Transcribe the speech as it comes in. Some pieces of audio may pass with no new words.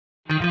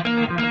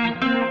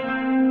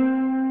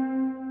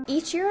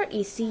Each year at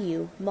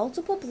ECU,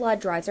 multiple blood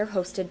drives are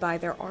hosted by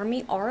their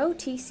Army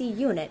ROTC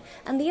unit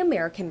and the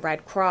American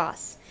Red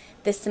Cross.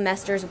 This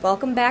semester's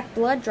Welcome Back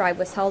blood drive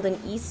was held in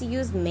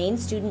ECU's main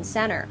student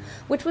center,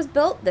 which was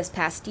built this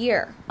past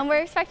year.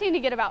 We're expecting to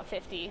get about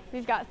 50.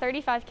 We've got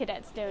 35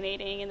 cadets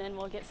donating, and then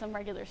we'll get some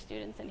regular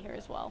students in here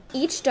as well.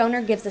 Each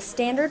donor gives a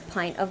standard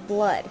pint of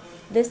blood.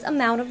 This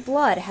amount of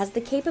blood has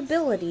the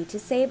capability to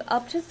save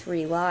up to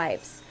 3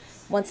 lives.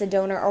 Once a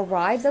donor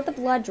arrives at the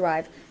blood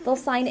drive, they'll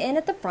sign in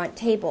at the front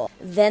table.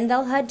 Then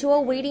they'll head to a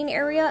waiting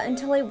area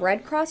until a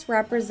Red Cross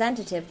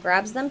representative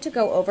grabs them to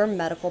go over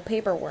medical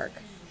paperwork.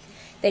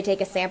 They take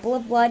a sample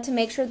of blood to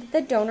make sure that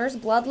the donor's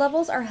blood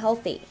levels are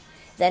healthy.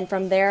 Then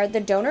from there, the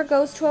donor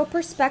goes to a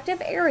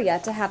prospective area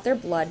to have their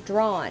blood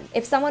drawn.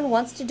 If someone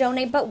wants to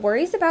donate but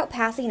worries about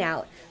passing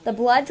out, the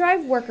blood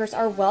drive workers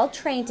are well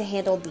trained to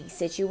handle these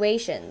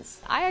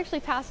situations. I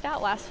actually passed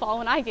out last fall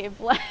when I gave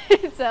blood,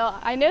 so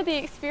I know the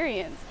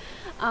experience.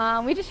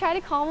 We just try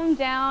to calm them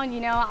down. You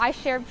know, I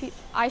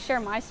share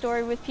my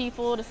story with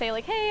people to say,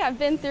 like, hey, I've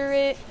been through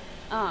it.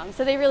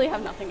 So they really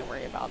have nothing to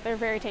worry about. They're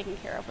very taken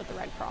care of with the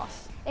Red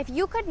Cross. If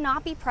you could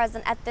not be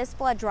present at this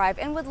blood drive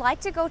and would like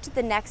to go to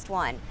the next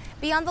one,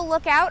 be on the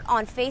lookout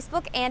on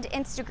Facebook and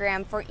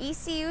Instagram for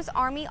ECU's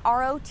Army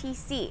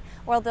ROTC,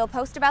 where they'll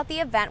post about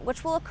the event,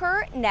 which will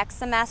occur next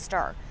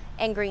semester.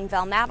 In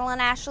Greenville, Madeline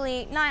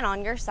Ashley, 9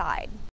 on your side.